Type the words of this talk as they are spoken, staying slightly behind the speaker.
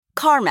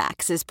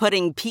CarMax is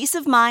putting peace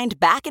of mind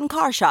back in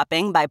car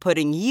shopping by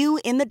putting you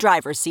in the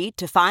driver's seat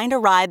to find a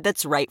ride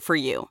that's right for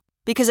you.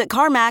 Because at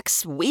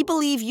CarMax, we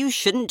believe you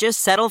shouldn't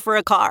just settle for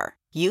a car.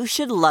 You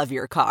should love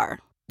your car.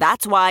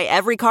 That's why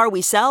every car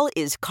we sell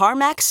is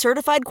CarMax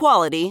certified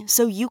quality,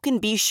 so you can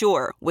be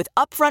sure with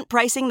upfront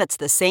pricing that's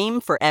the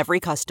same for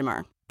every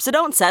customer. So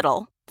don't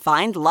settle.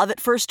 Find love at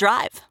first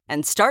drive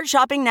and start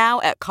shopping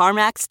now at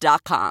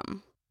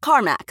CarMax.com.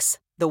 CarMax,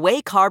 the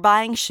way car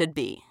buying should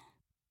be.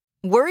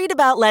 Worried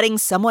about letting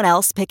someone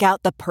else pick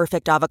out the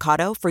perfect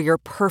avocado for your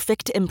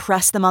perfect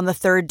impress them on the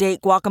third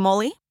date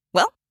guacamole?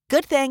 Well,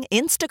 good thing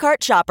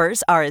Instacart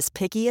shoppers are as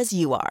picky as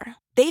you are.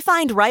 They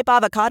find ripe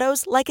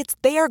avocados like it's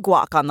their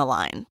guac on the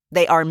line.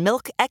 They are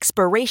milk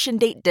expiration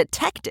date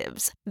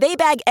detectives. They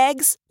bag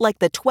eggs like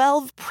the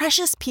 12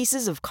 precious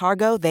pieces of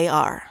cargo they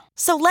are.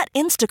 So let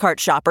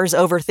Instacart shoppers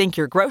overthink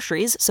your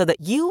groceries so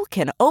that you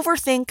can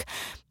overthink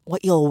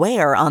what you'll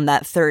wear on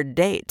that third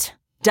date.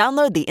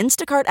 Download the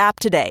Instacart app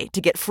today to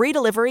get free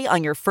delivery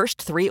on your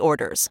first 3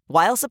 orders,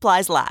 while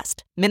supplies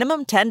last.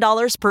 Minimum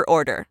 $10 per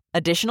order.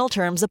 Additional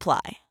terms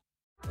apply.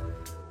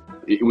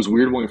 It was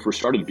weird when we first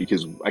started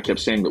because I kept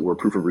saying that we're a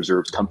proof of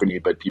reserves company,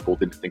 but people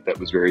didn't think that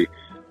was very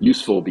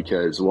useful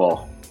because,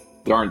 well,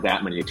 there aren't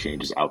that many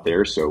exchanges out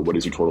there. So what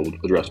is your total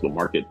addressable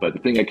market? But the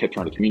thing I kept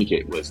trying to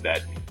communicate was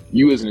that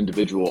you as an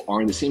individual are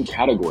in the same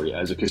category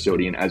as a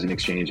custodian, as an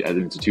exchange, as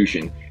an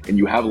institution, and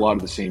you have a lot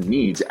of the same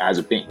needs as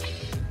a bank.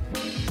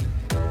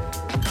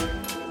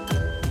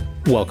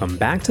 Welcome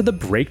back to The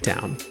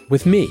Breakdown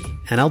with me,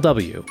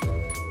 NLW.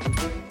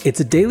 It's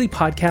a daily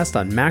podcast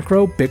on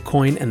macro,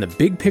 Bitcoin, and the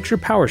big picture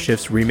power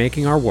shifts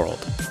remaking our world.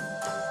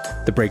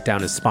 The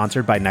Breakdown is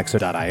sponsored by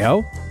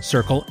Nexo.io,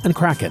 Circle, and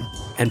Kraken,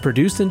 and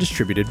produced and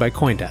distributed by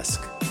CoinDesk.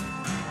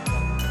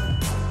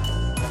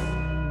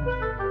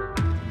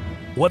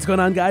 What's going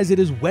on, guys? It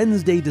is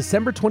Wednesday,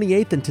 December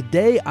 28th, and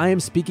today I am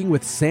speaking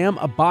with Sam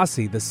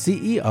Abbasi, the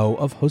CEO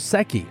of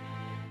Hoseki.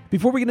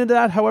 Before we get into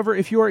that, however,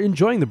 if you are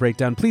enjoying The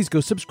Breakdown, please go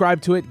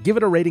subscribe to it, give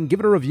it a rating, give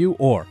it a review,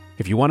 or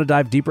if you want to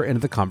dive deeper into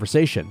the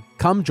conversation,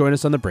 come join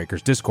us on the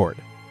Breakers Discord.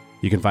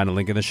 You can find a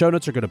link in the show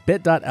notes or go to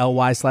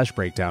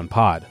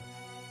bit.ly/breakdownpod.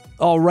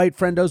 All right,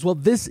 friendos, well,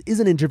 this is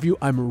an interview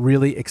I'm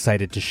really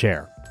excited to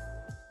share.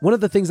 One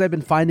of the things I've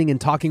been finding in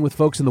talking with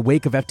folks in the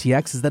wake of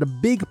FTX is that a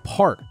big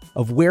part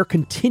of where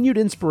continued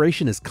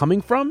inspiration is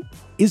coming from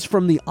is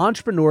from the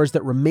entrepreneurs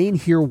that remain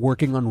here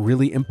working on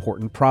really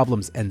important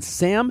problems. And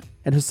Sam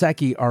and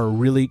Hoseki are a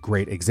really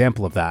great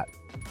example of that.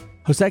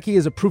 Hoseki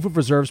is a proof of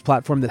reserves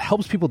platform that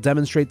helps people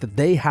demonstrate that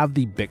they have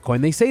the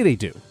Bitcoin they say they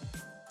do.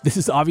 This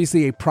is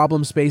obviously a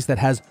problem space that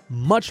has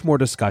much more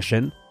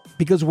discussion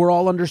because we're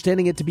all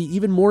understanding it to be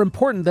even more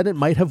important than it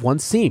might have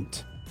once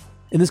seemed.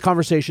 In this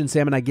conversation,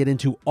 Sam and I get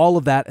into all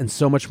of that and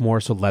so much more,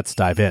 so let's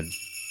dive in.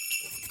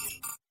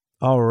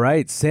 All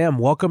right, Sam,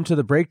 welcome to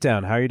The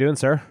Breakdown. How are you doing,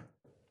 sir?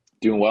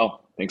 Doing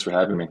well. Thanks for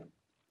having me.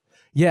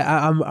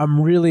 Yeah,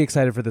 I'm really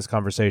excited for this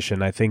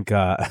conversation. I think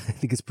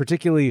it's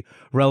particularly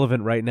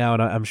relevant right now,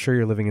 and I'm sure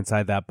you're living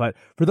inside that. But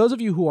for those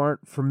of you who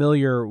aren't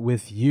familiar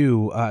with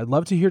you, I'd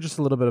love to hear just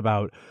a little bit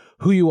about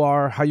who you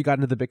are, how you got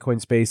into the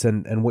Bitcoin space,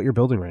 and what you're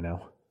building right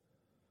now.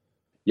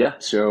 Yeah,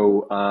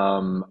 so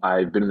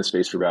I've been in the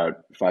space for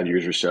about 5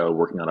 years or so,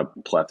 working on a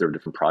plethora of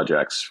different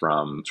projects,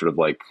 from sort of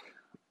like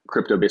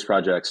crypto-based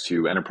projects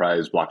to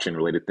enterprise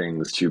blockchain-related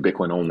things to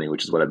Bitcoin only,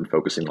 which is what I've been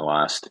focusing the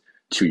last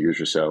 2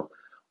 years or so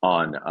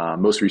on.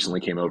 Most recently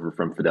came over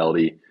from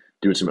Fidelity,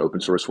 doing some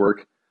open source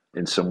work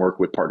and some work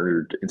with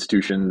partnered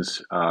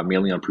institutions,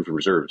 mainly on proof of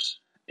reserves.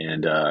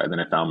 And then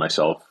I found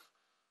myself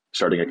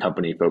starting a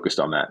company focused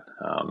on that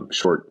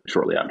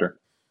shortly after.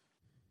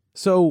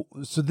 So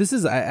this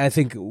is, I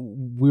think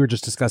we were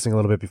just discussing a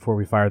little bit before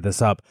we fired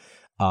this up,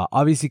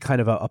 obviously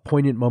kind of a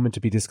poignant moment to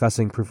be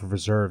discussing proof of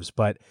reserves,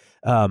 but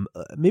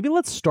maybe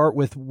let's start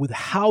with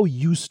how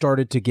you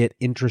started to get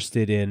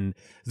interested in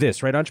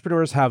this, right?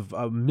 Entrepreneurs have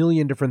a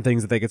million different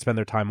things that they could spend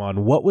their time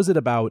on. What was it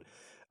about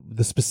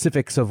the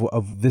specifics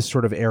of this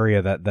sort of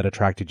area that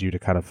attracted you to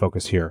kind of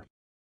focus here?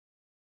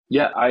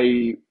 Yeah,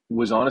 I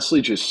was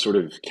honestly just sort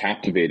of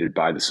captivated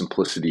by the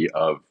simplicity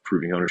of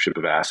proving ownership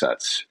of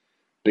assets.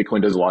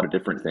 Bitcoin does a lot of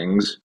different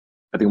things.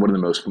 I think one of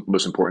the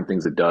most important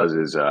things it does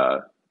is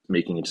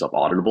making itself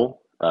auditable.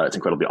 It's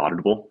incredibly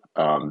auditable.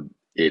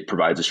 It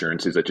provides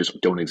assurances that just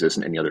don't exist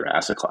in any other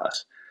asset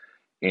class.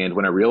 And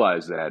when I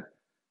realized that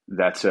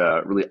that's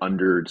a really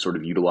under sort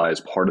of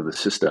utilized part of the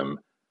system,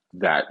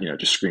 that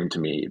just screamed to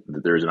me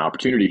that there's an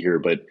opportunity here.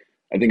 But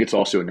I think it's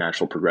also a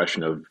natural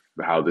progression of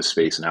how this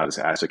space and how this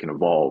asset can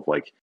evolve.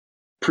 Like,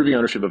 proving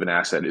ownership of an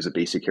asset is a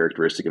basic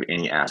characteristic of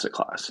any asset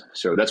class.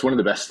 So that's one of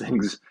the best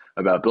things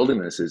about building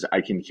this is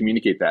I can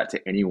communicate that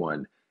to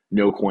anyone,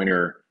 no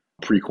coiner,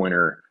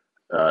 pre-coiner,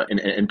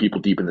 and people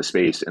deep in the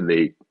space, and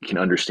they can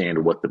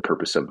understand what the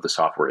purpose of the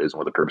software is and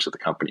what the purpose of the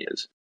company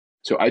is.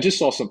 So I just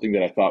saw something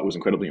that I thought was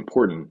incredibly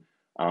important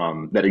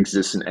that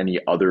exists in any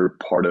other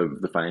part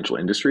of the financial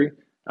industry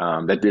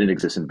that didn't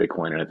exist in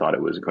Bitcoin, and I thought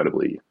it was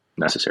incredibly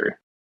necessary.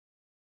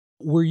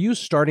 Were you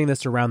starting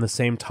this around the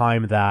same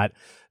time that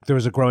there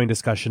was a growing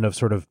discussion of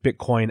sort of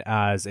Bitcoin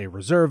as a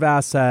reserve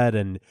asset?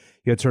 And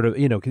you had sort of,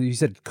 because you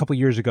said a couple of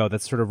years ago,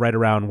 that's sort of right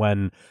around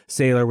when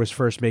Saylor was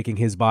first making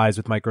his buys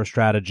with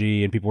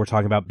MicroStrategy and people were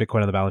talking about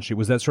Bitcoin on the balance sheet.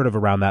 Was that sort of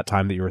around that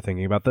time that you were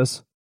thinking about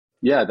this?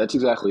 Yeah, that's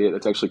exactly it.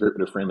 That's actually a great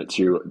way to frame it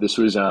too. This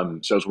was, so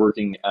I was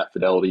working at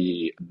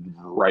Fidelity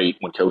right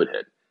when COVID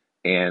hit.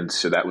 And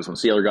so that was when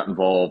Saylor got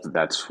involved.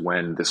 That's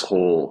when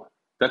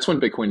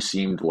Bitcoin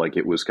seemed like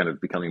it was kind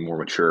of becoming more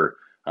mature.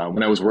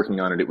 When I was working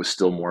on it, it was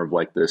still more of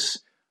like this,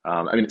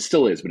 it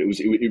still is, but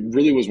it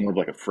really was more of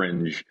like a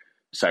fringe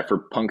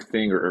cypherpunk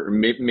thing, or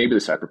maybe the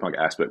cypherpunk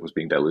aspect was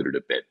being diluted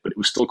a bit, but it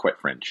was still quite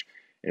fringe.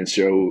 And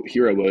so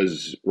here I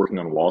was working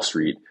on Wall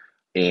Street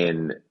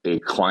in a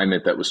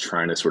climate that was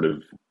trying to sort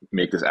of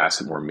make this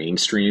asset more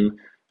mainstream,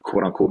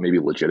 quote unquote, maybe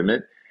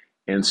legitimate.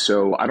 And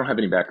so I don't have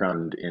any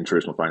background in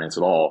traditional finance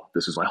at all.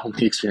 This is my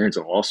only experience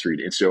on Wall Street.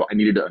 And so I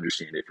needed to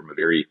understand it from a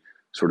very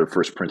sort of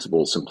first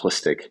principles,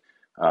 simplistic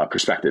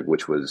perspective,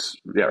 which was,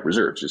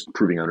 reserves, just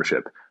proving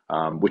ownership,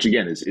 which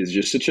again is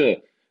just such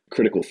a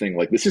critical thing.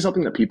 Like this is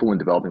something that people in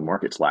developing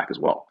markets lack as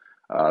well.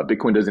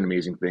 Bitcoin does an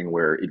amazing thing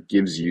where it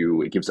gives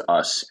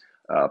us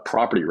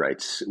property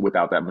rights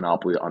without that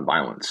monopoly on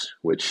violence,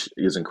 which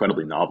is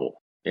incredibly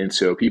novel. And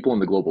so people in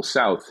the global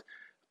South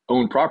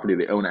own property,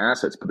 they own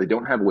assets, but they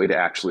don't have a way to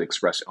actually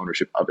express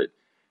ownership of it.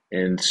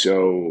 And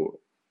so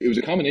it was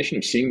a combination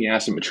of seeing the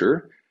asset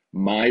mature,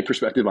 my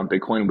perspective on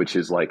Bitcoin, which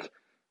is like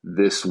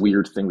this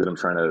weird thing that I'm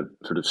trying to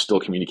sort of still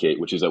communicate,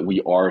 which is that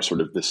we are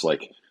sort of this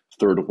like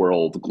third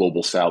world,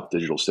 global South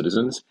digital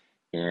citizens.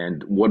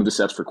 And what are the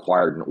steps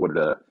required in order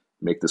to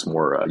make this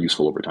more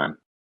useful over time?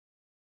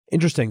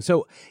 Interesting.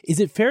 So is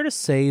it fair to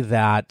say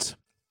that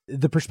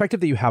the perspective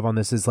that you have on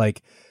this is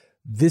like,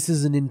 this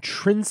is an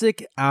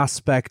intrinsic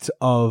aspect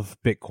of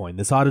Bitcoin,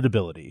 this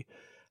auditability.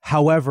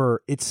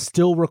 However, it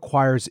still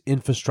requires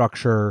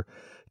infrastructure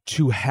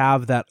to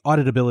have that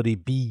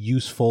auditability be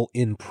useful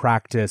in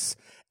practice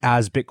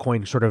as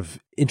Bitcoin sort of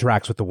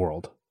interacts with the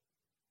world?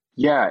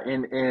 Yeah,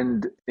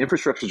 and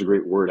infrastructure is a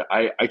great word.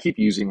 I keep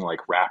using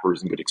like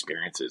wrappers and good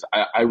experiences.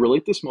 I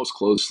relate this most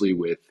closely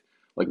with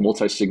like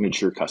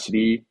multi-signature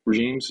custody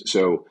regimes.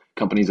 So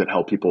companies that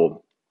help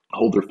people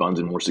hold their funds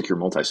in more secure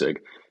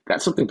multi-sig.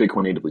 That's something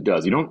Bitcoin natively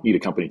does. You don't need a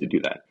company to do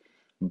that.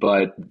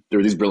 But there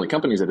are these brilliant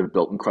companies that have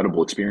built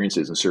incredible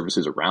experiences and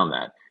services around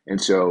that.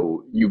 And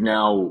so you've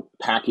now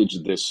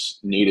packaged this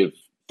native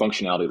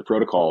functionality of the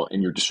protocol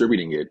and you're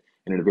distributing it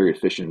in a very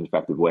efficient and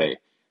effective way.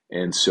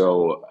 And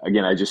so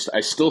again,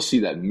 I still see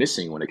that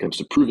missing when it comes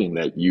to proving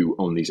that you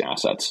own these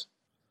assets.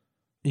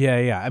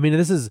 Yeah. I mean,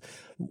 this is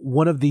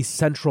one of the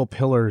central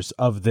pillars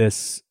of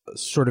this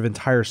sort of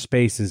entire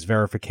space is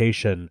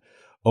verification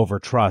over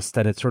trust.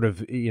 And it's sort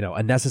of,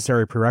 a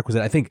necessary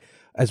prerequisite. I think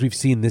as we've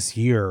seen this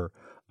year,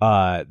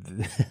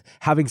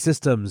 having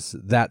systems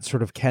that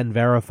sort of can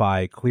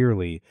verify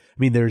clearly. I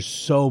mean, there's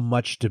so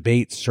much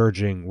debate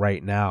surging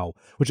right now,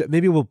 which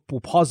maybe we'll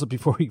pause it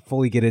before we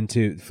fully get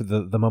into for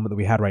the moment that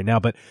we had right now.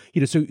 But,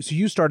 so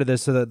you started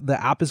this, so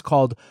the app is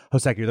called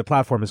Hoseki, or the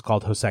platform is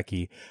called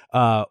Hoseki.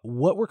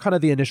 What were kind of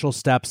the initial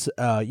steps?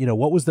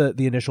 What was the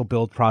initial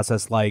build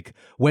process like?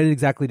 When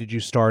exactly did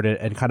you start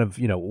it? And kind of,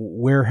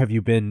 where have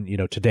you been,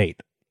 to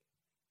date?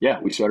 Yeah,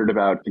 we started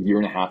about a year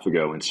and a half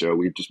ago. And so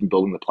we've just been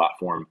building the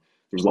platform.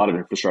 There's a lot of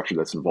infrastructure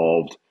that's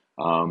involved.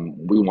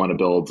 We want to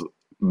build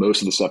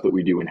most of the stuff that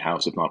we do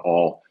in-house, if not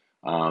all.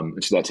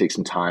 And so that takes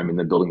some time, and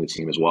then building the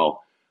team as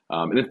well.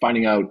 And then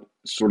finding out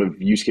sort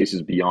of use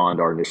cases beyond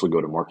our initial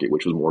go-to-market,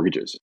 which was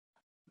mortgages.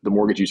 The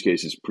mortgage use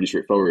case is pretty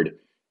straightforward.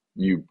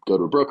 You go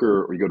to a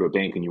broker or you go to a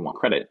bank and you want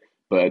credit,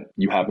 but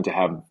you happen to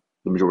have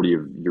the majority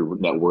of your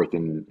net worth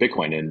in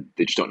Bitcoin, and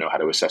they just don't know how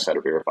to assess that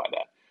or verify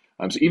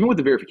that. So even with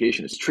the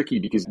verification, it's tricky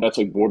because that's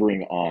like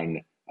bordering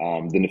on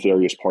the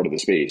nefarious part of the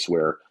space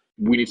where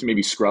we need to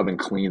maybe scrub and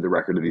clean the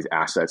record of these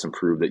assets and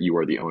prove that you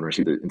are the owner and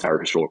see the entire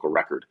historical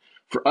record.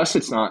 For us,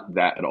 it's not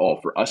that at all.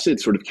 For us,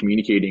 it's sort of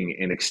communicating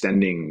and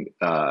extending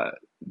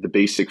the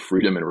basic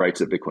freedom and rights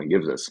that Bitcoin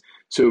gives us.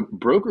 So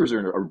brokers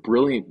are a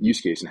brilliant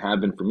use case and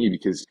have been for me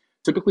because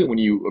typically when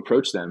you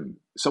approach them,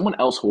 someone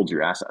else holds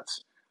your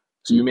assets.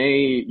 So you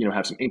may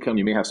have some income,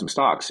 you may have some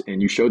stocks,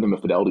 and you show them a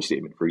Fidelity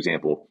statement, for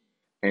example,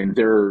 and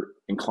they're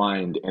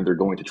inclined and they're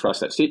going to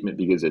trust that statement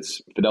because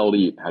it's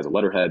Fidelity, it has a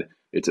letterhead,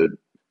 it's a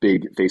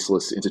big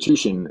faceless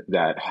institution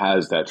that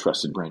has that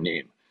trusted brand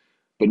name.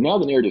 But now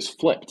the narrative's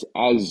flipped.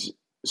 As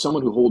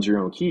someone who holds your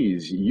own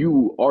keys,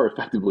 you are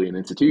effectively an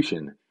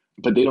institution,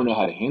 but they don't know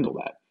how to handle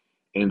that.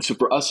 And so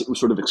for us, it was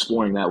sort of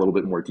exploring that a little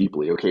bit more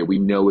deeply. Okay, we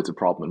know it's a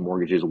problem in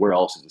mortgages. Where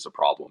else is this a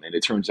problem? And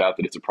it turns out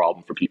that it's a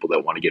problem for people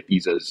that want to get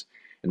visas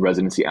and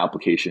residency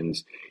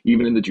applications.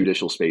 Even in the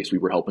judicial space, we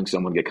were helping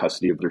someone get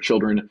custody of their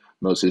children.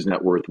 Most of his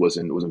net worth was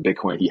in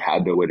Bitcoin. He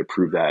had no way to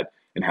prove that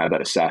and have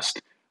that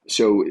assessed.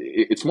 So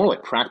it's more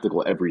like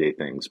practical everyday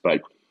things.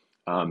 But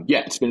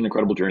it's been an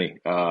incredible journey.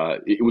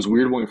 It was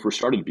weird when we first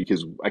started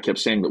because I kept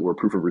saying that we're a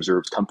proof of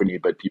reserves company,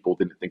 but people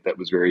didn't think that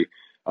was very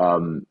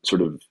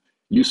sort of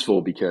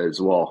useful because,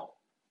 well,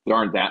 there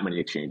aren't that many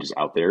exchanges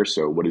out there.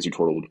 So what is your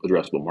total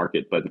addressable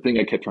market? But the thing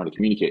I kept trying to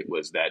communicate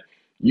was that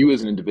you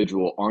as an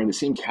individual are in the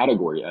same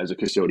category as a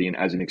custodian,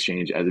 as an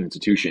exchange, as an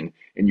institution,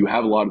 and you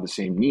have a lot of the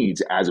same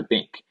needs as a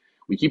bank.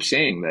 We keep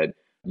saying that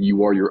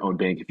you are your own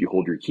bank if you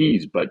hold your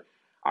keys, but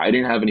I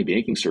didn't have any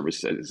banking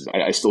services.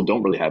 I still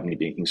don't really have any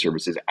banking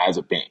services as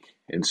a bank.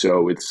 And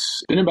so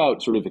it's been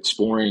about sort of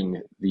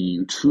exploring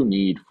the true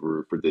need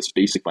for this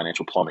basic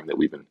financial plumbing that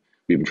we've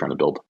been trying to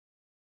build.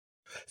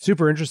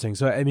 Super interesting.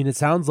 So, I mean, it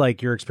sounds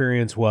like your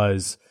experience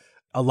was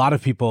a lot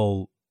of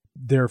people,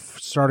 their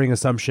starting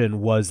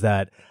assumption was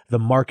that the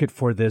market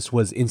for this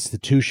was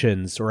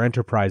institutions or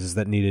enterprises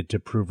that needed to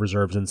prove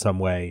reserves in some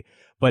way.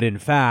 But in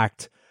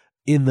fact,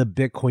 in the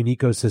Bitcoin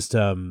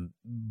ecosystem,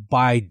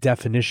 by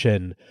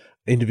definition,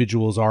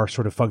 individuals are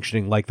sort of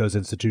functioning like those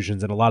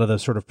institutions. And a lot of the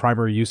sort of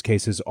primary use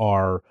cases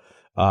are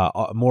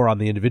more on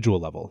the individual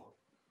level.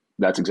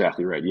 That's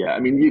exactly right. Yeah. I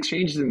mean, the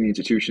exchanges and the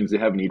institutions, they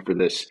have a need for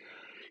this.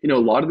 A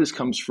lot of this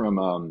comes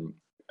from,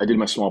 I did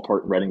my small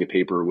part writing a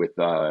paper with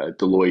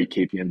Deloitte,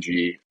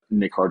 KPMG,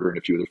 Nick Carter, and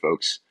a few other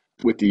folks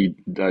with the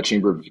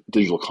Chamber of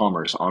Digital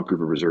Commerce on proof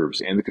of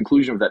reserves. And the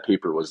conclusion of that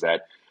paper was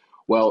that,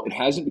 well, it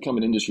hasn't become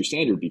an industry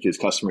standard because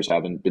customers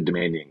haven't been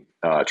demanding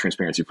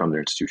transparency from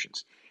their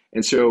institutions.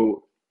 And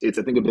so it's,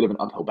 I think, a bit of an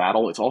uphill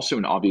battle. It's also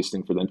an obvious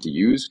thing for them to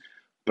use.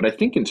 But I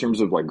think in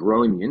terms of like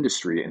growing the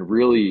industry and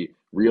really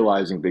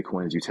realizing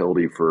Bitcoin's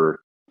utility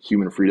for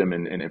human freedom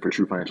and for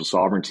true financial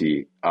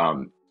sovereignty,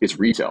 it's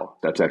retail.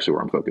 That's actually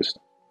where I'm focused.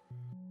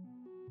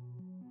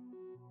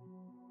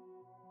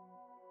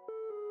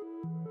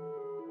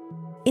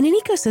 In an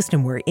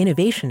ecosystem where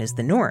innovation is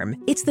the norm,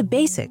 it's the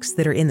basics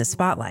that are in the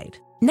spotlight.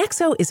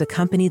 Nexo is a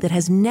company that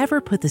has never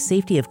put the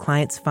safety of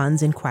clients'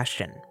 funds in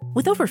question.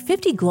 With over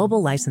 50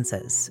 global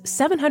licenses,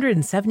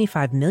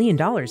 $775 million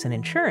in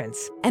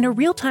insurance, and a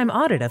real-time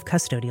audit of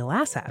custodial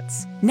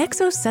assets,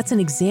 Nexo sets an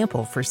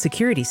example for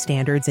security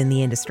standards in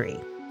the industry.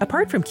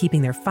 Apart from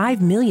keeping their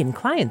 5 million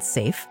clients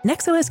safe,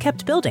 Nexo has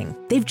kept building.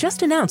 They've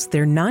just announced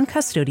their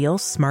non-custodial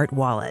smart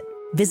wallet.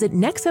 Visit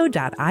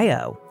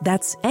nexo.io,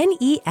 that's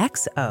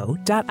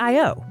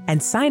NEXO.io,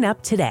 and sign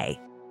up today.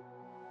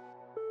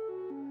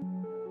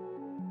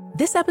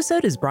 This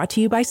episode is brought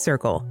to you by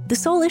Circle, the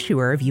sole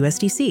issuer of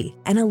USDC,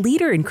 and a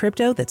leader in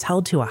crypto that's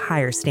held to a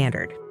higher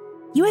standard.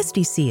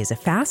 USDC is a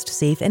fast,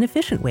 safe, and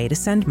efficient way to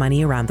send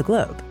money around the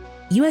globe.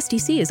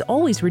 USDC is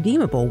always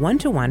redeemable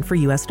one-to-one for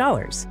US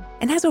dollars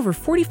and has over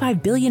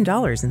 $45 billion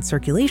in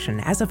circulation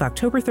as of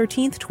October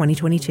 13th,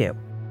 2022.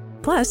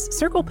 Plus,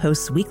 Circle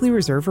posts weekly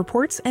reserve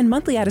reports and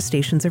monthly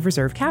attestations of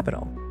reserve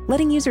capital,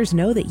 letting users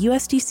know that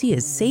USDC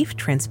is safe,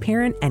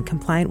 transparent, and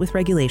compliant with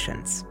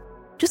regulations.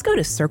 Just go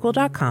to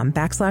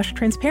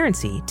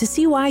circle.com/transparency to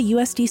see why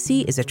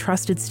USDC is a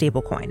trusted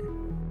stablecoin.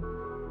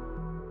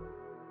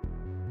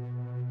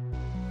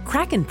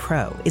 Kraken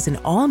Pro is an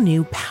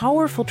all-new,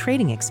 powerful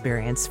trading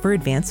experience for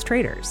advanced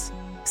traders.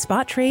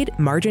 Spot trade,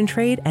 margin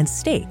trade, and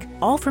stake,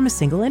 all from a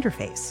single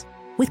interface.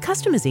 With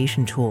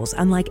customization tools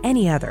unlike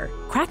any other,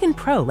 Kraken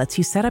Pro lets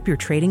you set up your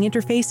trading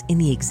interface in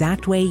the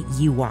exact way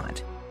you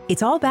want.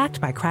 It's all backed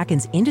by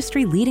Kraken's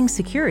industry-leading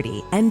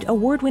security and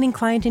award-winning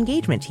client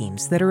engagement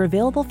teams that are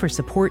available for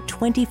support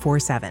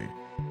 24/7.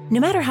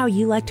 No matter how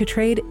you like to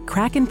trade,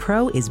 Kraken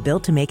Pro is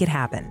built to make it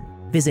happen.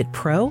 Visit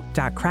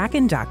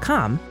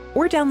pro.kraken.com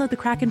or download the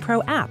Kraken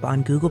Pro app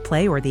on Google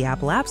Play or the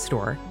Apple App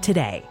Store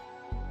today.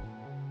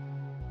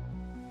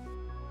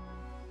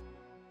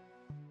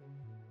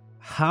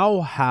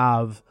 How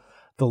have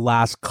the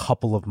last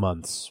couple of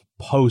months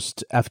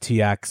post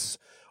FTX,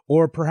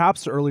 or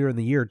perhaps earlier in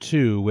the year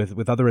too,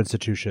 with other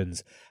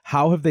institutions,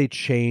 how have they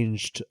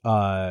changed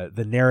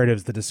the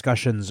narratives, the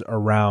discussions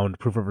around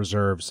proof of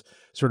reserves,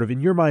 sort of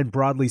in your mind,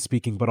 broadly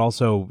speaking, but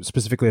also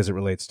specifically as it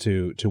relates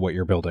to what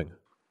you're building?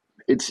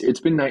 It's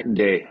been night and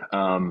day.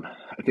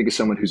 I think as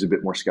someone who's a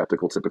bit more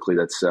skeptical, typically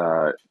that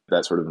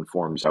sort of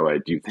informs how I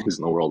do things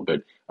in the world.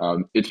 But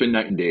it's been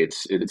night and day.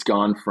 It's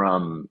gone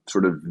from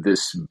sort of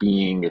this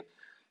being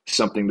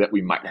something that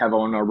we might have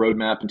on our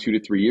roadmap in 2 to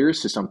 3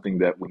 years to something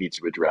that we need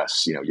to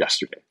address,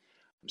 yesterday.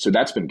 So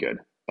that's been good.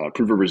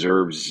 Proof of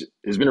reserves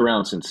has been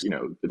around since,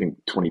 I think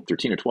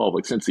 2013 or 12,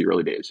 like since the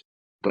early days.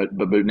 But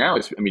now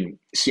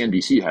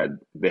CNBC had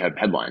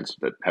headlines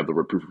that have the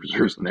word proof of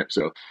reserves in there.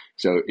 So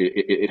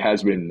it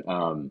has been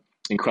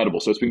incredible.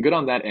 So it's been good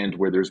on that end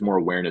where there's more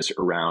awareness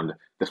around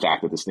the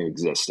fact that this thing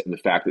exists and the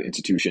fact that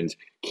institutions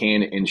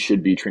can and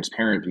should be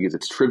transparent because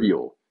it's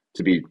trivial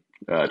to be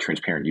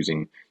transparent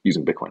using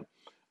Bitcoin.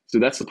 So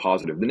that's the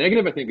positive. The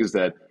negative, I think, is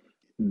that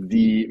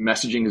the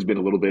messaging has been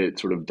a little bit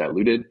sort of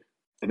diluted.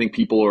 I think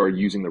people are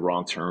using the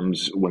wrong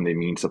terms when they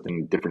mean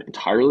something different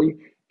entirely.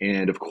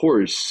 And of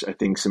course, I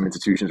think some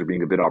institutions are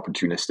being a bit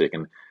opportunistic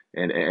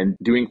and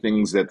doing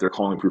things that they're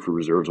calling proof of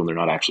reserves when they're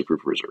not actually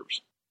proof of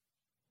reserves.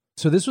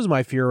 So this was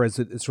my fear as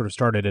it sort of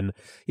started, and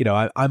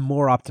I'm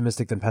more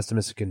optimistic than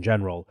pessimistic in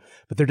general.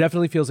 But there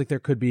definitely feels like there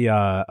could be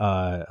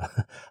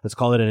let's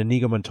call it an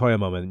Inigo Montoya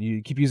moment.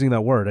 You keep using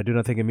that word. I do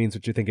not think it means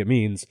what you think it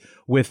means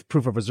with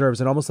proof of reserves,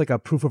 and almost like a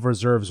proof of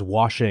reserves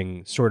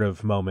washing sort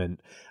of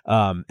moment.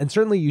 And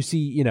certainly you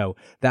see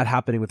that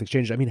happening with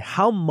exchange. I mean,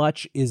 how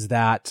much is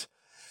that?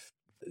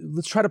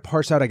 Let's try to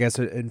parse out, I guess,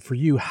 and for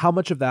you, how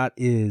much of that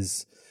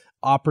is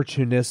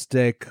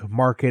opportunistic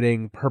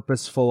marketing,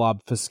 purposeful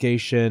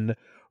obfuscation,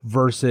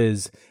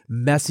 versus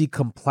messy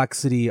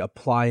complexity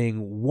applying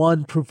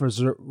one proof of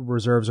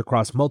reserves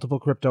across multiple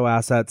crypto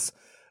assets,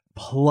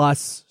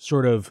 plus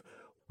sort of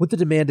what the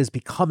demand is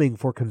becoming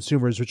for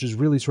consumers, which is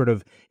really sort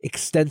of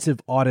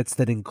extensive audits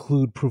that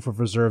include proof of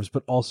reserves,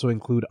 but also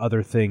include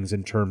other things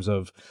in terms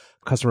of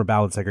customer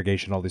balance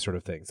segregation, all these sort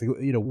of things.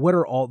 What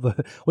are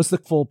what's the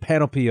full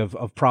panoply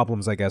of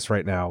problems, I guess,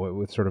 right now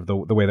with sort of the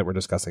way that we're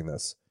discussing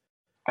this?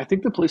 I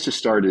think the place to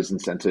start is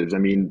incentives. I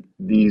mean,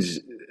 these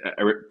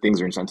things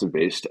are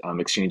incentive-based.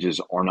 Exchanges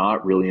are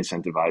not really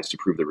incentivized to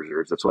prove their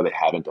reserves. That's why they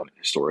haven't done it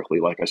historically.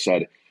 Like I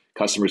said,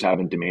 customers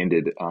haven't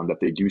demanded that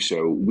they do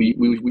so.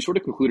 We sort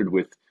of concluded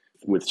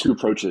with two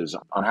approaches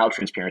on how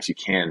transparency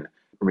can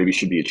or maybe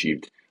should be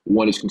achieved.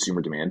 One is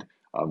consumer demand,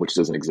 which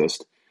doesn't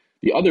exist.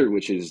 The other,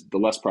 which is the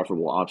less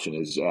preferable option,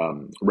 is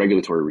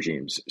regulatory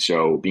regimes.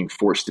 So being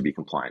forced to be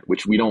compliant,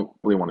 which we don't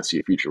really want to see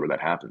a future where that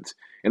happens.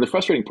 And the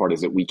frustrating part is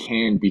that we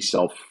can be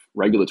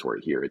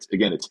self-regulatory here. It's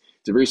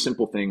a very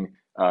simple thing.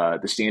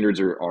 The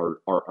standards are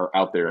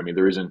out there. I mean,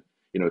 there isn't,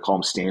 to call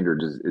them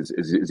standards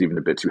is even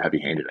a bit too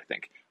heavy-handed, I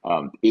think.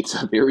 It's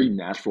a very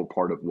natural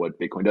part of what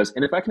Bitcoin does.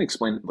 And if I can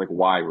explain like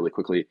why really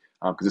quickly,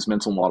 because this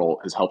mental model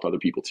has helped other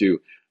people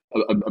too.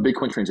 A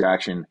Bitcoin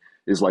transaction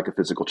is like a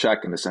physical check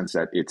in the sense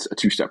that it's a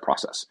two-step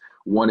process.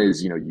 One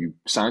is, you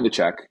sign the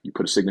check, you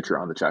put a signature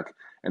on the check.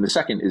 And the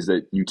second is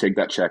that you take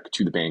that check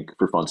to the bank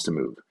for funds to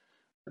move.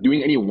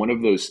 Doing any one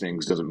of those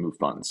things doesn't move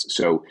funds.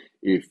 So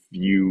if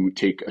you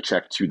take a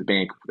check to the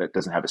bank that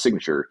doesn't have a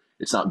signature,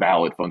 it's not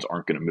valid. Funds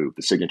aren't going to move.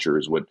 The signature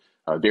is what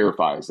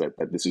verifies that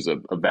this is a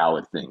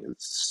valid thing.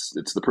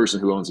 It's the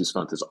person who owns these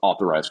funds is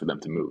authorized for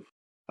them to move.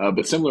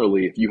 But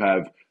similarly, if you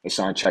have a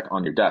signed check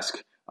on your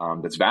desk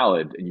that's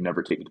valid and you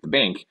never take it to the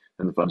bank,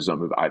 then the funds don't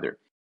move either.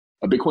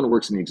 A Bitcoin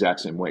works in the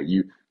exact same way.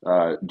 You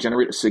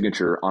generate a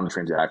signature on the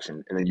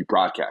transaction and then you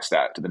broadcast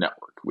that to the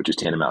network, which is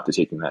tantamount to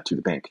taking that to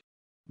the bank.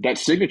 That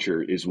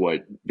signature is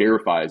what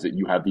verifies that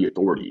you have the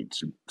authority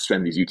to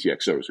spend these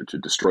UTXOs or to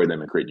destroy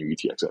them and create new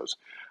UTXOs.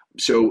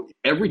 So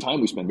every time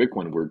we spend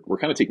Bitcoin, we're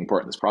kind of taking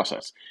part in this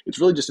process. It's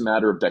really just a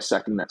matter of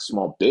dissecting that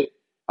small bit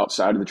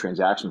outside of the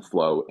transaction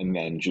flow and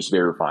then just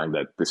verifying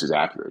that this is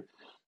accurate.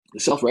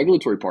 The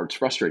self-regulatory part is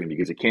frustrating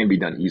because it can be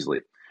done easily.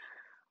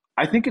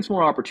 I think it's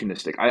more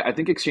opportunistic. I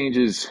think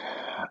exchanges,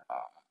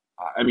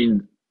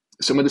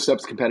 some of the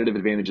stuff's competitive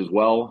advantage as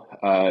well.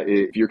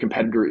 If your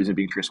competitor isn't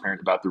being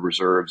transparent about the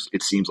reserves,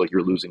 it seems like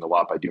you're losing a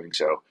lot by doing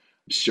so.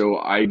 So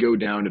I go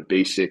down to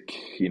basic,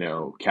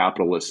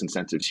 capitalist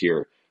incentives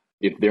here.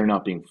 If they're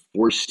not being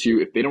forced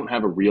to, if they don't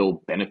have a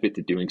real benefit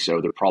to doing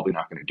so, they're probably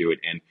not going to do it.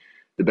 And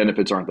the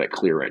benefits aren't that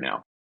clear right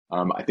now.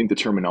 I think the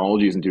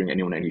terminology isn't doing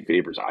anyone any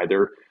favors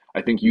either.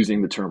 I think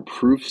using the term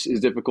proofs is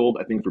difficult.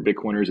 I think for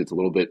Bitcoiners, it's a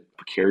little bit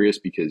precarious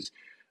because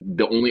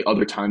the only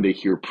other time they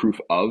hear proof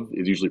of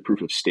is usually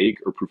proof of stake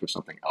or proof of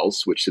something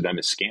else, which to them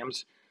is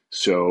scams.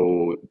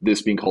 So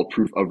this being called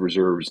proof of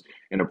reserves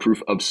and a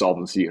proof of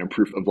solvency and a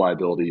proof of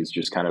liabilities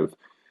just kind of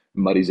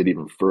muddies it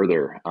even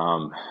further.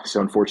 So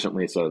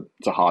unfortunately, it's a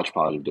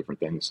hodgepodge of different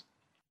things.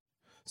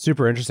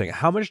 Super interesting.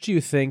 How much do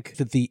you think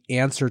that the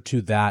answer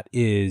to that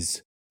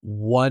is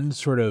one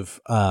sort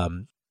of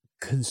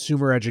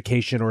consumer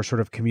education or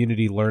sort of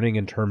community learning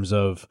in terms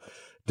of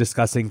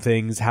discussing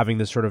things, having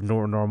this sort of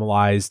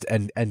normalized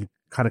and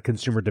kind of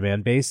consumer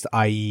demand based,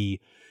 i.e.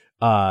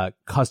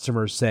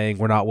 Customers saying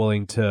we're not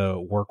willing to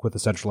work with a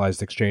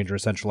centralized exchange or a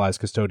centralized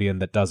custodian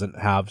that doesn't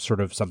have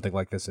sort of something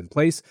like this in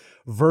place,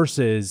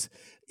 versus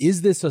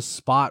is this a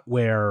spot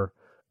where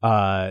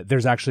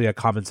there's actually a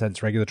common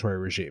sense regulatory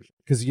regime?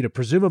 Because,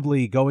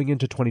 presumably going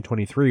into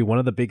 2023, one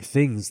of the big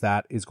things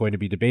that is going to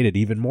be debated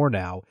even more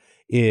now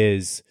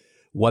is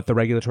what the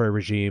regulatory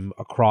regime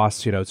across,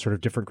 sort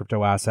of different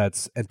crypto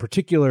assets and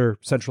particular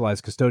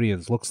centralized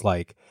custodians looks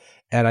like.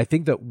 And I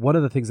think that one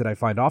of the things that I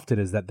find often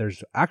is that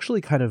there's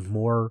actually kind of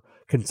more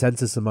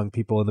consensus among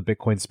people in the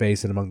Bitcoin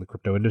space and among the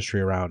crypto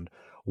industry around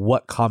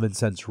what common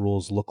sense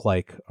rules look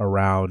like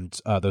around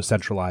those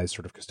centralized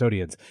sort of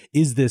custodians.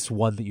 Is this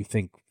one that you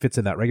think fits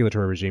in that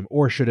regulatory regime,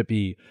 or should it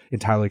be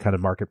entirely kind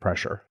of market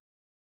pressure?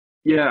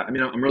 Yeah,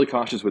 I'm really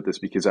cautious with this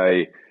because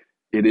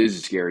it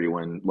is scary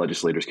when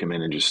legislators come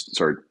in and just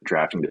start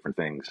drafting different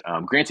things.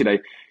 Granted,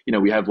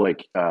 we have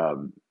like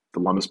the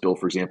Lummis bill,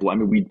 for example.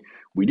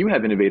 We do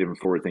have innovative and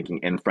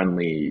forward-thinking and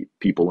friendly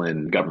people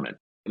in government.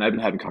 And I've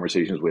been having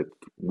conversations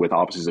with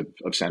offices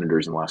of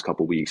senators in the last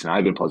couple of weeks, and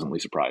I've been pleasantly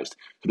surprised.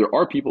 So there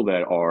are people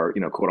that are,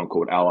 quote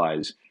unquote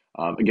allies.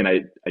 Again,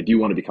 I do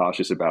want to be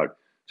cautious about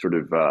sort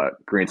of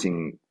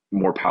granting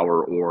more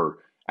power or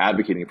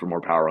advocating for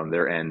more power on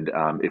their end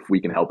if we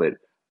can help it.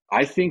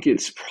 I think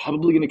it's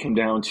probably going to come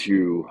down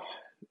to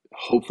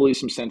hopefully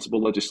some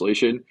sensible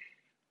legislation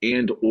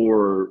and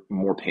or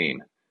more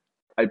pain.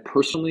 I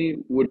personally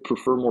would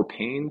prefer more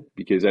pain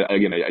because,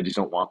 again, I just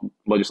don't want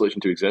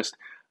legislation to exist.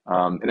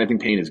 And I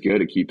think pain is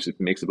good. It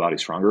makes the body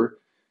stronger.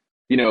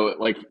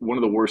 Like one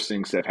of the worst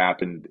things that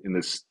happened in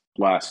this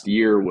last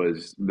year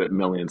was that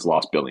millions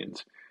lost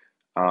billions.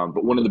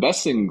 But one of the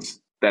best things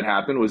that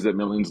happened was that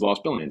millions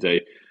lost billions.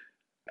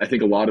 I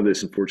think a lot of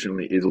this,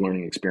 unfortunately, is a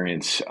learning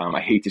experience. I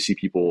hate to see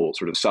people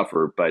sort of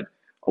suffer, but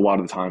a lot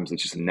of the times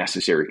it's just a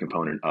necessary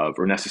component of,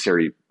 or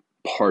necessary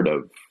part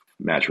of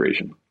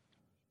maturation.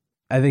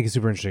 I think it's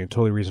super interesting.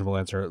 Totally reasonable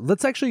answer.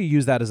 Let's actually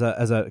use that as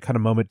a kind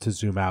of moment to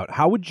zoom out.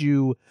 How would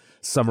you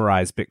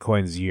summarize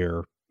Bitcoin's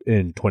year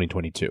in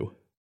 2022?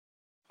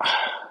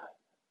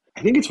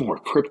 I think it's more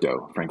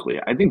crypto, frankly.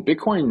 I think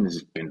Bitcoin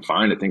has been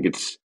fine.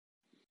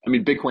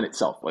 Bitcoin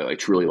itself, like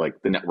truly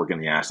like the network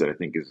and the asset, I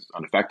think is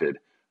unaffected.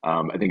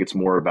 I think it's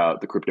more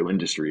about the crypto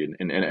industry.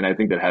 And I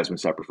think that has been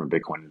separate from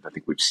Bitcoin. I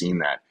think we've seen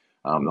that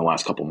in the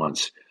last couple of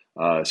months.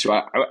 So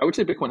I would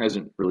say Bitcoin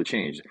hasn't really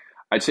changed.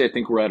 I'd say I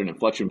think we're at an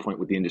inflection point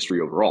with the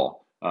industry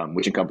overall,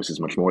 which encompasses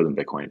much more than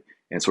Bitcoin,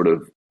 and sort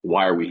of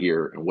why are we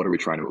here and what are we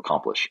trying to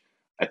accomplish?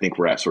 I think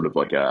we're at sort of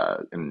like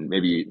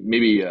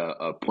maybe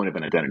a point of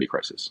an identity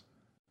crisis.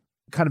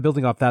 Kind of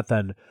building off that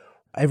then,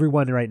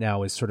 everyone right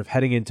now is sort of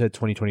heading into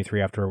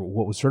 2023 after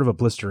what was sort of a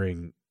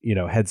blistering,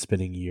 head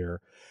spinning year.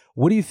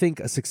 What do you think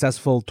a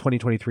successful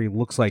 2023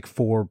 looks like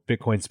for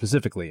Bitcoin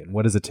specifically, and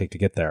what does it take to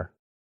get there?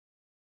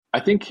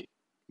 I think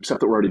stuff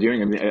that we're already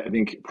doing. I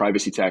think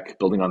privacy tech,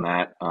 building on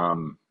that.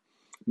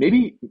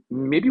 Maybe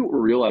what we're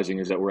realizing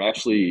is that we're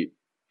actually,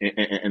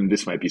 and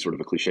this might be sort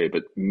of a cliche,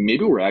 but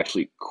maybe we're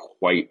actually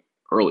quite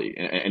early,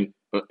 and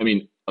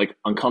like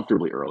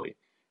uncomfortably early.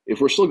 If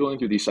we're still going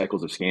through these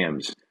cycles of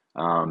scams,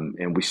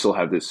 and we still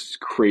have this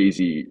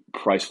crazy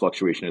price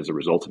fluctuation as a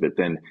result of it,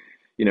 then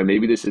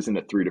maybe this isn't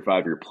a 3 to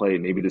 5 year play.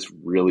 Maybe this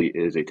really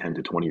is a 10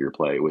 to 20 year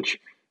play, which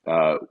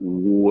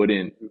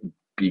wouldn't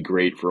be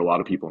great for a lot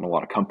of people and a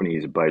lot of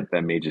companies, but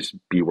that may just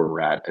be where we're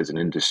at as an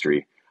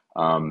industry.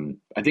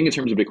 I think in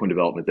terms of Bitcoin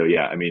development, though,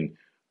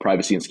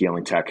 privacy and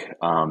scaling tech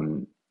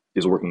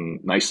is working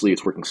nicely.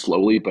 It's working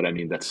slowly, but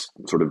that's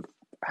sort of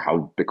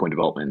how Bitcoin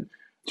development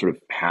sort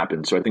of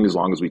happens. So I think as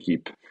long as we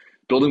keep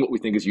building what we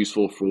think is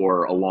useful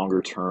for a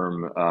longer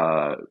term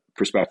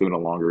perspective and a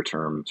longer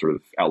term sort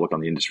of outlook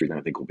on the industry, then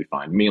I think we'll be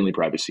fine. Mainly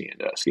privacy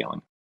and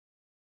scaling.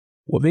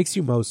 What makes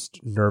you most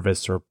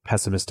nervous or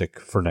pessimistic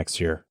for next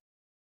year?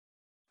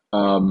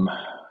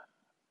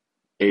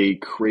 A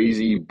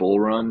crazy bull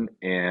run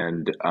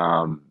and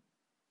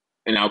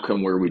an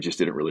outcome where we just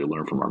didn't really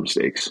learn from our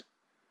mistakes.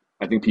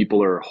 I think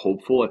people are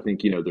hopeful. I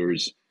think,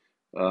 there's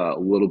a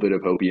little bit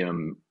of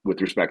opium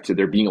with respect to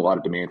there being a lot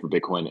of demand for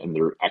Bitcoin and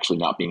there actually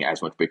not being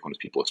as much Bitcoin as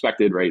people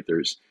expected, right?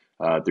 There's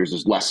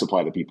just less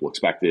supply that people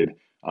expected,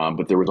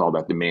 but there was all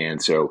that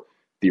demand. So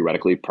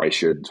theoretically, price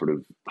should sort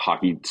of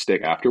hockey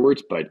stick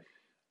afterwards, but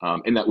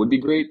and that would be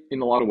great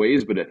in a lot of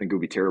ways, but I think it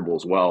would be terrible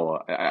as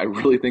well. I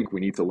really think we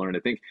need to learn. I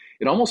think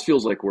it almost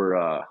feels like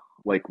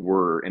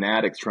we're an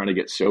addict trying to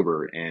get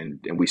sober and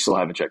we still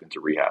haven't checked into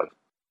rehab.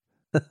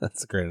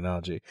 That's a great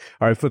analogy.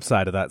 All right, flip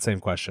side of that same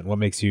question. What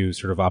makes you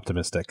sort of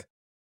optimistic?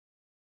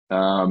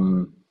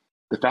 The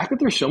fact that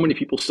there's so many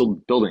people still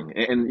building,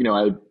 and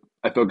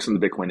I focus on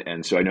the Bitcoin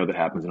end, so I know that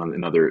happens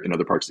in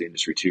other parts of the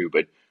industry too.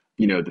 But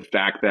the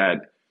fact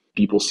that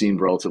people seem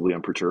relatively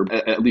unperturbed,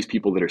 at least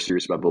people that are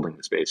serious about building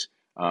the space,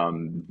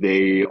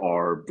 they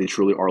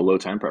truly are low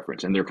time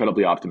preference, and they're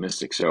incredibly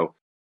optimistic. So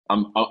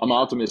I'm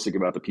optimistic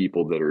about the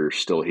people that are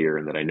still here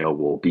and that I know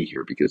will be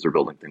here because they're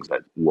building things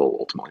that will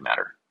ultimately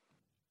matter.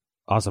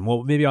 Awesome.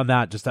 Well, maybe on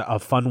that, just a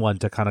fun one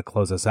to kind of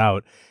close us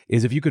out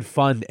is if you could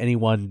fund any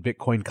one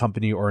Bitcoin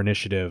company or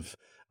initiative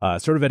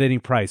sort of at any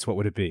price, what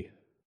would it be?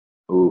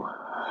 Ooh,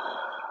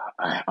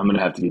 I'm going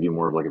to have to give you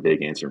more of like a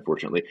vague answer,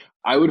 unfortunately.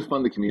 I would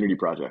fund the community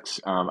projects.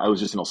 I was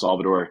just in El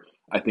Salvador.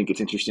 I think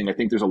it's interesting. I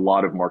think there's a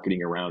lot of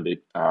marketing around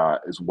it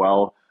as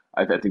well.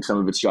 I think some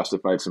of it's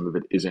justified, some of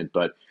it isn't.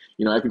 But,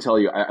 I can tell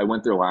you, I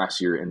went there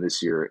last year and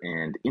this year,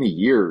 and in a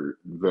year,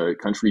 the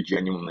country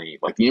genuinely,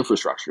 like the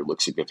infrastructure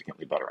looks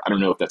significantly better. I don't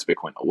know if that's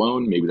Bitcoin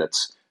alone. Maybe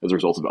that's as a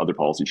result of other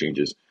policy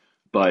changes.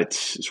 But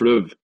sort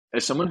of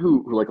as someone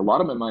who like a lot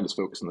of my mind is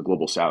focused on the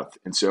global South.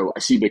 And so I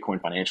see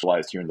Bitcoin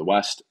financialized here in the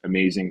West.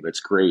 Amazing.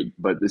 That's great.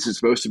 But this is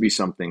supposed to be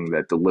something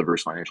that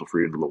delivers financial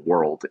freedom to the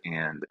world.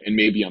 And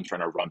maybe I'm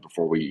trying to run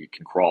before we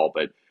can crawl,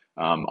 but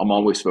I'm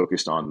always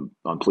focused on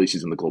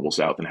places in the global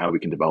South and how we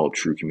can develop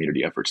true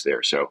community efforts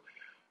there. So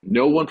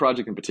no one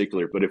project in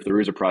particular, but if there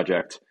is a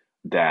project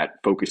that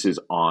focuses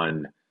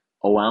on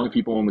allowing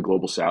people in the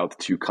global South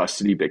to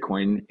custody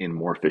Bitcoin in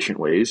more efficient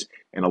ways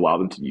and allow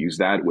them to use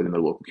that within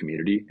their local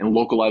community and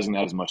localizing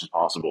that as much as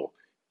possible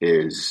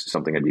is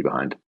something I'd be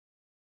behind.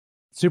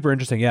 Super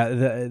interesting. Yeah.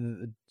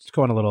 Just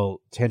go on a little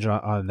tangent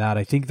on that.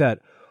 I think that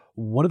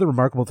one of the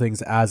remarkable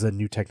things as a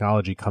new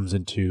technology comes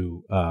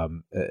into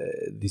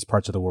these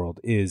parts of the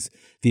world is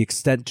the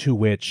extent to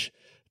which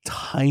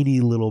tiny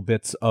little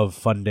bits of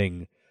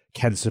funding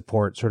can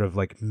support sort of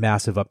like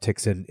massive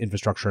upticks in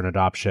infrastructure and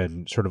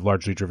adoption, sort of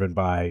largely driven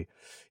by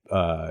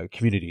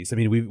communities. I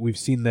mean, we've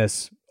seen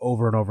this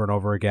over and over and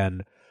over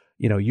again.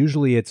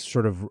 Usually it's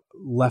sort of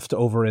left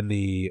over in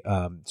the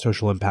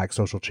social impact,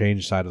 social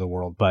change side of the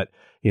world, but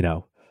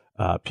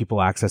people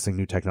accessing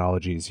new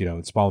technologies,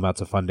 and small amounts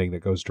of funding that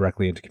goes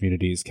directly into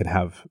communities can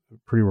have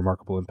pretty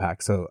remarkable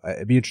impact. So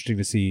it'd be interesting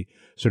to see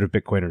sort of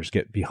Bitcoiners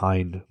get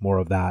behind more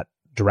of that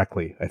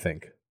directly, I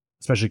think,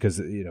 especially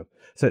because,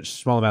 such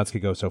small amounts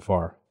could go so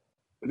far.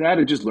 That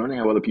and just learning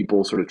how other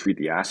people sort of treat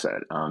the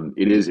asset.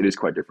 It is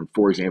quite different.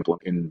 For example,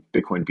 in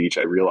Bitcoin Beach,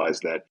 I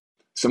realized that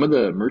some of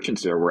the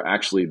merchants there were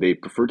actually, they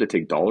preferred to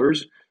take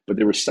dollars, but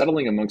they were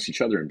settling amongst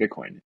each other in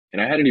Bitcoin.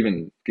 And I hadn't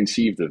even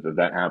conceived of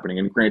that happening.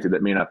 And granted,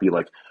 that may not be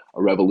like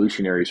a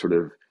revolutionary sort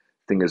of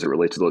thing as it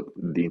relates to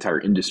the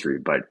entire industry,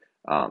 but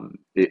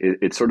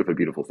it's sort of a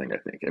beautiful thing, I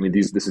think. I mean,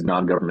 this is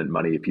non-government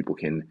money. If people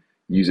can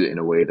use it in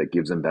a way that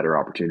gives them better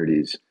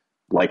opportunities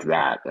like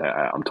that,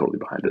 I'm totally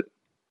behind it.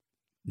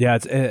 Yeah,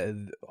 it's a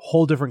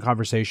whole different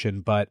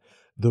conversation, but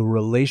the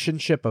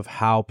relationship of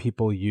how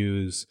people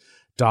use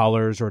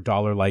dollars or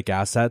dollar-like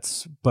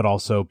assets, but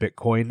also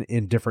Bitcoin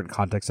in different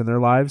contexts in their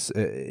lives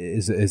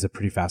is a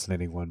pretty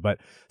fascinating one. But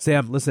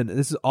Sam, listen,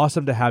 this is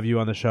awesome to have you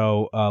on the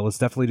show. Let's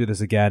definitely do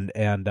this again,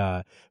 and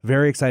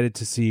very excited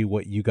to see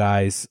what you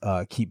guys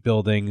keep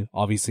building.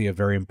 Obviously, a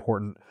very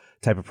important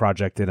type of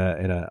project in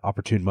a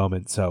opportune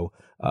moment. So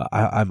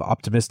I'm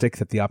optimistic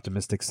that the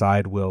optimistic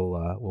side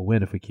will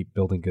win if we keep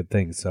building good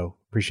things. So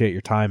appreciate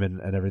your time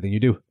and everything you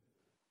do.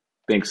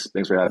 Thanks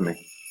for having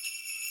me.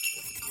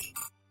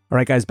 All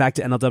right, guys, back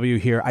to NLW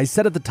here. I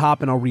said at the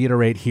top, and I'll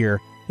reiterate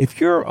here,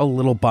 if you're a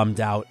little bummed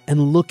out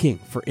and looking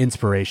for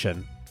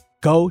inspiration,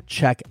 go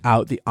check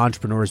out the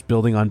entrepreneurs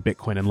building on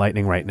Bitcoin and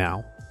Lightning right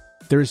now.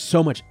 There is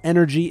so much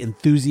energy,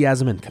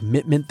 enthusiasm, and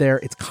commitment there,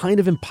 it's kind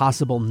of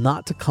impossible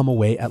not to come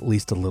away at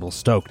least a little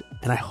stoked.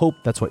 And I hope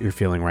that's what you're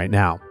feeling right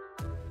now.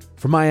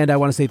 From my end, I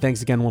want to say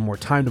thanks again one more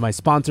time to my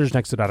sponsors,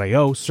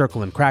 Nexo.io,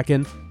 Circle, and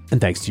Kraken, and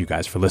thanks to you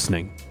guys for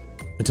listening.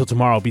 Until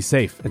tomorrow, be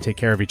safe and take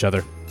care of each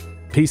other.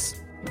 Peace.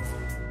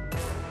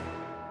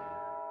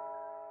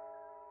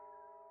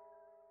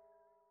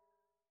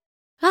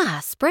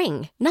 Ah,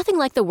 spring. Nothing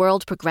like the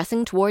world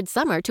progressing towards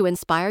summer to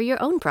inspire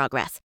your own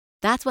progress.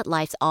 That's what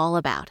life's all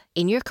about.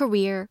 In your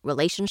career,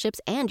 relationships,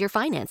 and your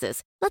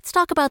finances. Let's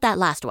talk about that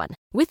last one.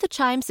 With the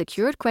Chime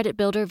Secured Credit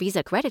Builder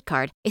Visa Credit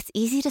Card, it's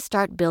easy to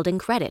start building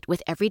credit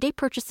with everyday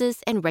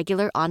purchases and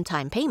regular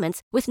on-time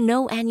payments with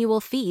no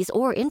annual fees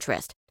or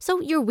interest.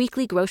 So your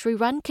weekly grocery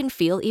run can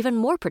feel even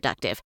more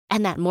productive,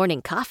 and that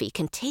morning coffee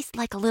can taste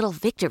like a little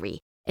victory.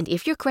 And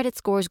if your credit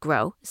scores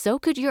grow, so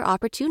could your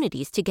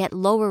opportunities to get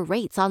lower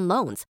rates on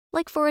loans,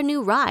 like for a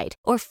new ride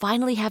or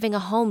finally having a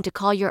home to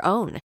call your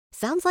own.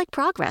 Sounds like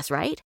progress,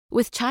 right?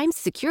 With Chime's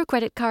Secure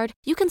Credit Card,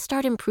 you can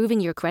start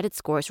improving your credit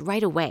scores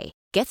right away.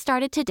 Get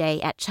started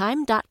today at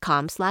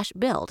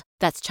chime.com/build.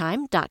 That's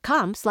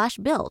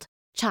chime.com/build.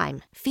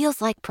 Chime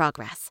feels like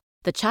progress.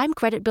 The Chime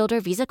Credit Builder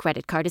Visa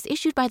Credit Card is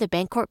issued by the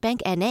Bancorp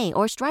Bank N.A.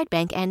 or Stride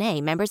Bank N.A.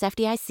 members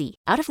FDIC.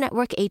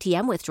 Out-of-network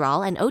ATM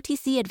withdrawal and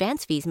OTC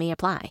advance fees may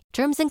apply.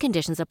 Terms and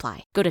conditions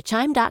apply. Go to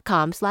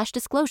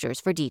chime.com/disclosures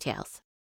for details.